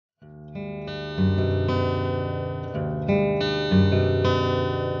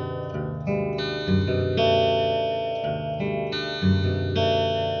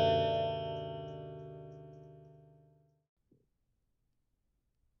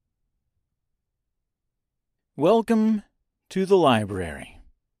Welcome to the library.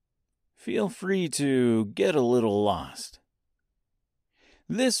 Feel free to get a little lost.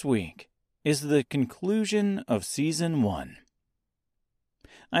 This week is the conclusion of Season 1.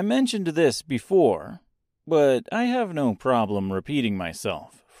 I mentioned this before, but I have no problem repeating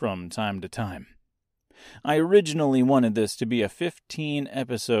myself from time to time. I originally wanted this to be a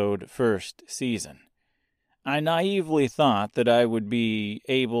 15-episode first season. I naively thought that I would be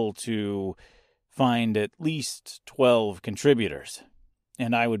able to find at least 12 contributors,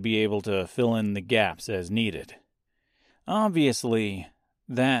 and I would be able to fill in the gaps as needed. Obviously,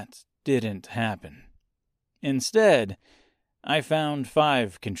 that didn't happen. Instead, I found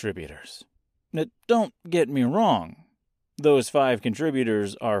 5 contributors. Now, don't get me wrong. Those 5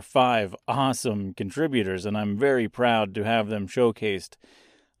 contributors are 5 awesome contributors, and I'm very proud to have them showcased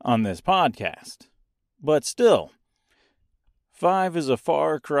on this podcast. But still, 5 is a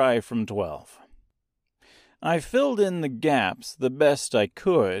far cry from 12. I filled in the gaps the best I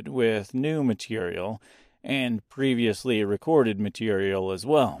could with new material and previously recorded material as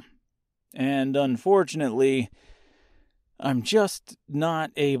well. And unfortunately, I'm just not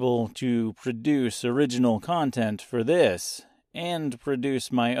able to produce original content for this and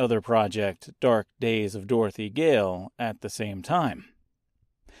produce my other project, Dark Days of Dorothy Gale, at the same time.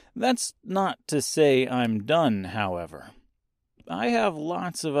 That's not to say I'm done, however. I have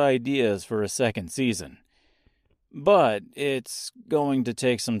lots of ideas for a second season. But it's going to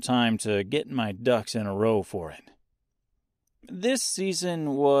take some time to get my ducks in a row for it. This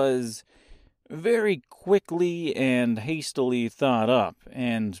season was very quickly and hastily thought up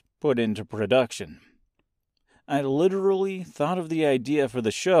and put into production. I literally thought of the idea for the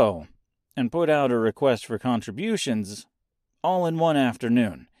show and put out a request for contributions all in one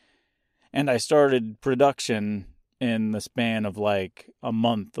afternoon. And I started production in the span of like a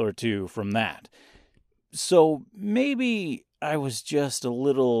month or two from that. So maybe I was just a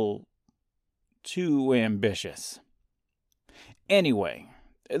little too ambitious. Anyway,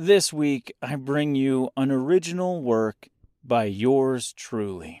 this week I bring you an original work by yours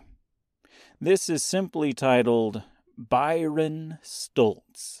truly. This is simply titled Byron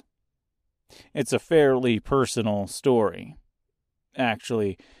Stultz. It's a fairly personal story.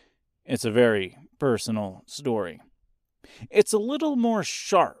 Actually, it's a very personal story. It's a little more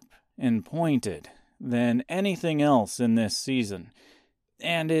sharp and pointed than anything else in this season,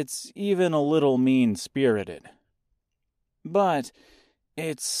 and it's even a little mean-spirited. But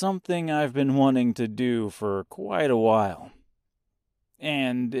it's something I've been wanting to do for quite a while,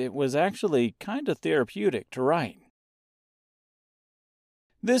 and it was actually kind of therapeutic to write.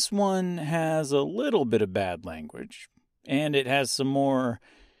 This one has a little bit of bad language, and it has some more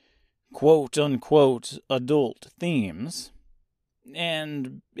quote-unquote adult themes,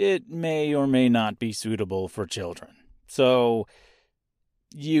 and it may or may not be suitable for children. So,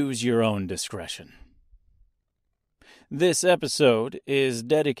 use your own discretion. This episode is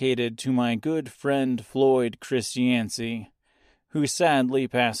dedicated to my good friend Floyd Christiancy, who sadly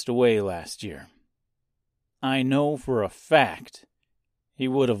passed away last year. I know for a fact he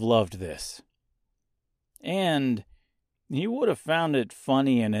would have loved this. And he would have found it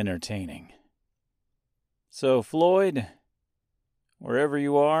funny and entertaining. So, Floyd, wherever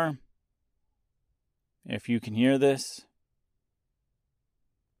you are, if you can hear this,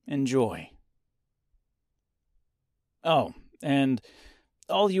 enjoy. Oh, and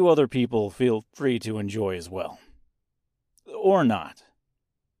all you other people feel free to enjoy as well. Or not.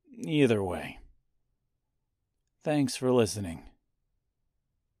 Either way. Thanks for listening.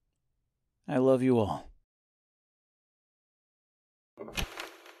 I love you all.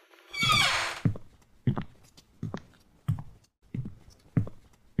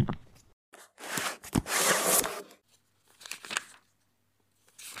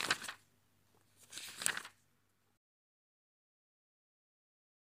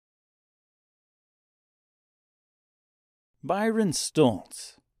 Byron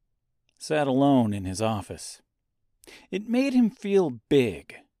Stultz sat alone in his office. It made him feel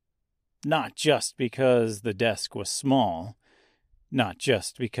big, not just because the desk was small, not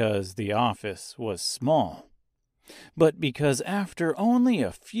just because the office was small, but because after only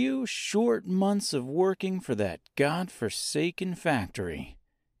a few short months of working for that God-forsaken factory,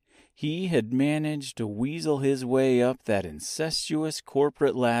 he had managed to weasel his way up that incestuous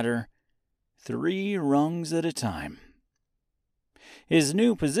corporate ladder 3 rungs at a time. His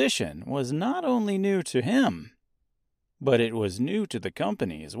new position was not only new to him, but it was new to the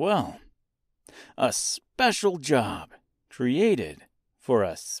company as well. A special job created for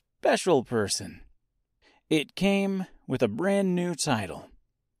a special person. It came with a brand new title,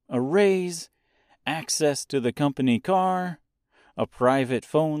 a raise, access to the company car, a private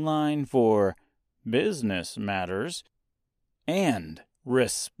phone line for business matters, and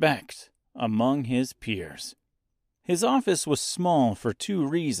respect among his peers. His office was small for 2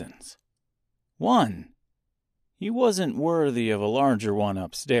 reasons. 1, he wasn't worthy of a larger one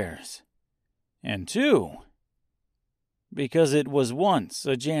upstairs. And 2, because it was once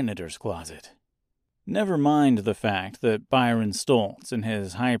a janitor's closet. Never mind the fact that Byron Stultz and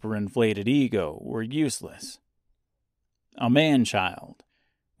his hyperinflated ego were useless. A man-child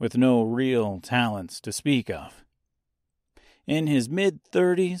with no real talents to speak of. In his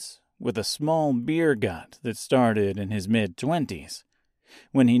mid-30s, with a small beer gut that started in his mid-20s,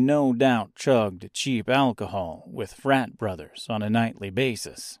 when he no doubt chugged cheap alcohol with frat brothers on a nightly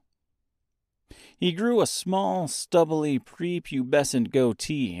basis. He grew a small, stubbly, prepubescent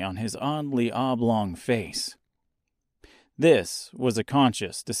goatee on his oddly oblong face. This was a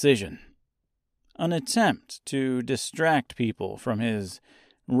conscious decision, an attempt to distract people from his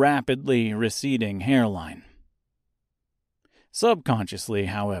rapidly receding hairline. Subconsciously,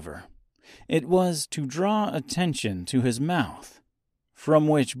 however, it was to draw attention to his mouth, from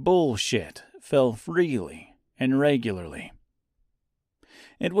which bullshit fell freely and regularly.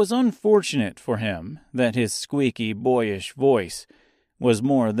 It was unfortunate for him that his squeaky, boyish voice was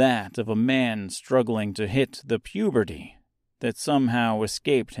more that of a man struggling to hit the puberty that somehow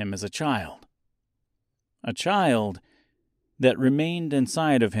escaped him as a child. A child that remained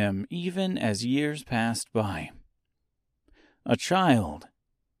inside of him even as years passed by. A child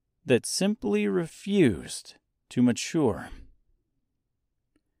that simply refused to mature.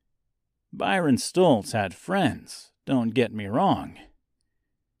 Byron Stultz had friends, don't get me wrong,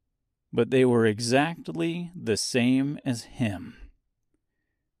 but they were exactly the same as him.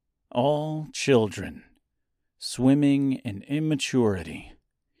 All children, swimming in immaturity,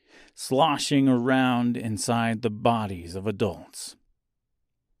 sloshing around inside the bodies of adults.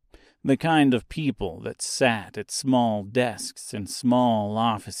 The kind of people that sat at small desks in small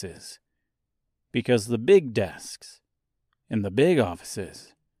offices, because the big desks in the big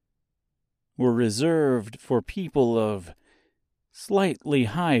offices were reserved for people of slightly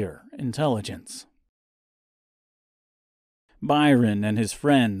higher intelligence. Byron and his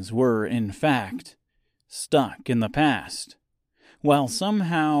friends were, in fact, stuck in the past, while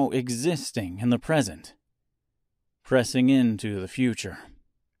somehow existing in the present, pressing into the future.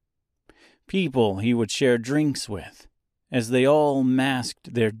 People he would share drinks with, as they all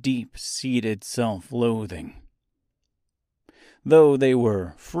masked their deep-seated self-loathing. Though they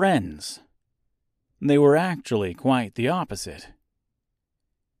were friends, they were actually quite the opposite.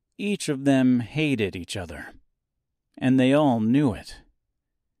 Each of them hated each other, and they all knew it.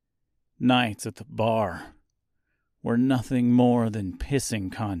 Nights at the bar were nothing more than pissing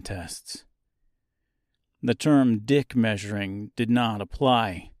contests. The term dick measuring did not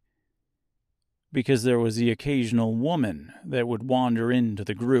apply, because there was the occasional woman that would wander into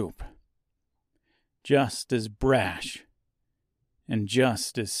the group, just as brash and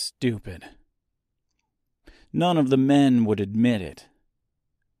just as stupid. None of the men would admit it,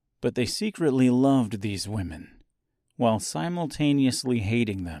 but they secretly loved these women, while simultaneously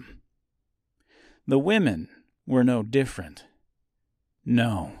hating them. The women were no different.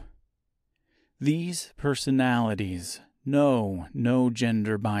 No. These personalities know no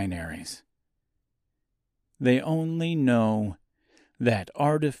gender binaries. They only know that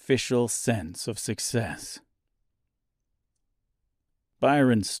artificial sense of success.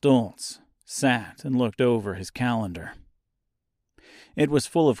 Byron Stultz sat and looked over his calendar. It was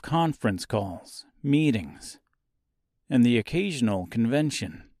full of conference calls, meetings, and the occasional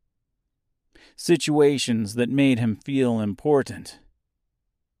convention. Situations that made him feel important,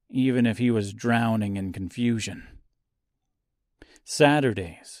 even if he was drowning in confusion.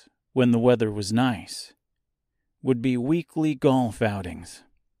 Saturdays, when the weather was nice, would be weekly golf outings.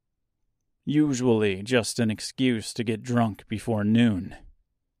 Usually just an excuse to get drunk before noon.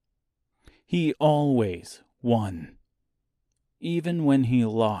 He always won, even when he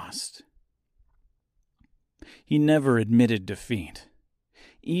lost. He never admitted defeat,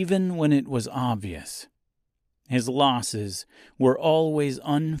 even when it was obvious. His losses were always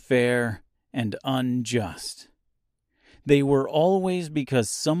unfair and unjust. They were always because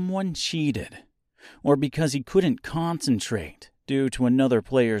someone cheated, or because he couldn't concentrate due to another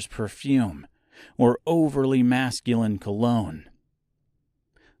player's perfume or overly masculine cologne.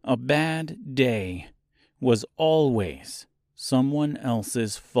 A bad day was always someone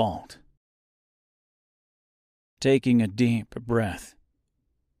else's fault. Taking a deep breath,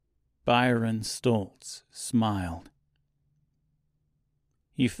 Byron Stultz smiled.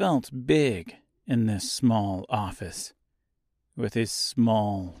 He felt big in this small office, with his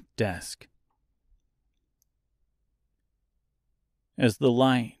small desk. As the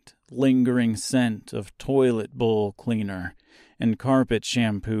light, lingering scent of toilet bowl cleaner and carpet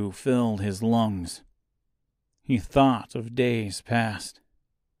shampoo filled his lungs, he thought of days past.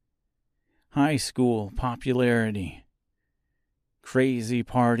 High school popularity, crazy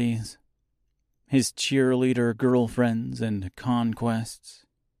parties, his cheerleader girlfriends and conquests.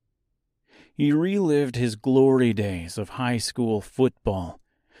 He relived his glory days of high school football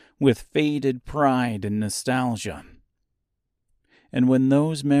with faded pride and nostalgia. And when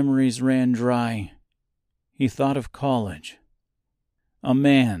those memories ran dry, he thought of college. A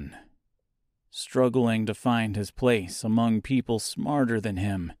man struggling to find his place among people smarter than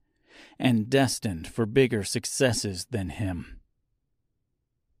him and destined for bigger successes than him.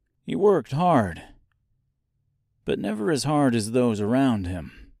 He worked hard, but never as hard as those around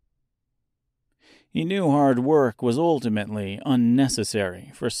him. He knew hard work was ultimately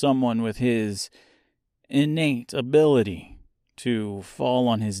unnecessary for someone with his innate ability to fall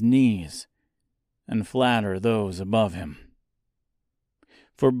on his knees and flatter those above him.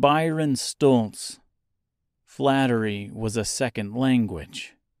 For Byron Stultz, flattery was a second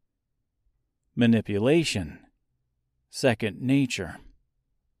language. Manipulation, second nature.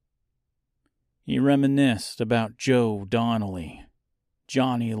 He reminisced about Joe Donnelly,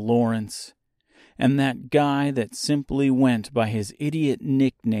 Johnny Lawrence, and that guy that simply went by his idiot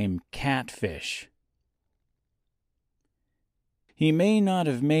nickname Catfish. He may not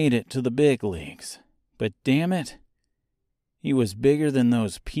have made it to the big leagues, but damn it, he was bigger than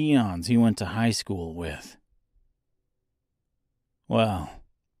those peons he went to high school with. Well,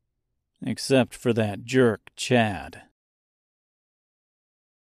 except for that jerk Chad.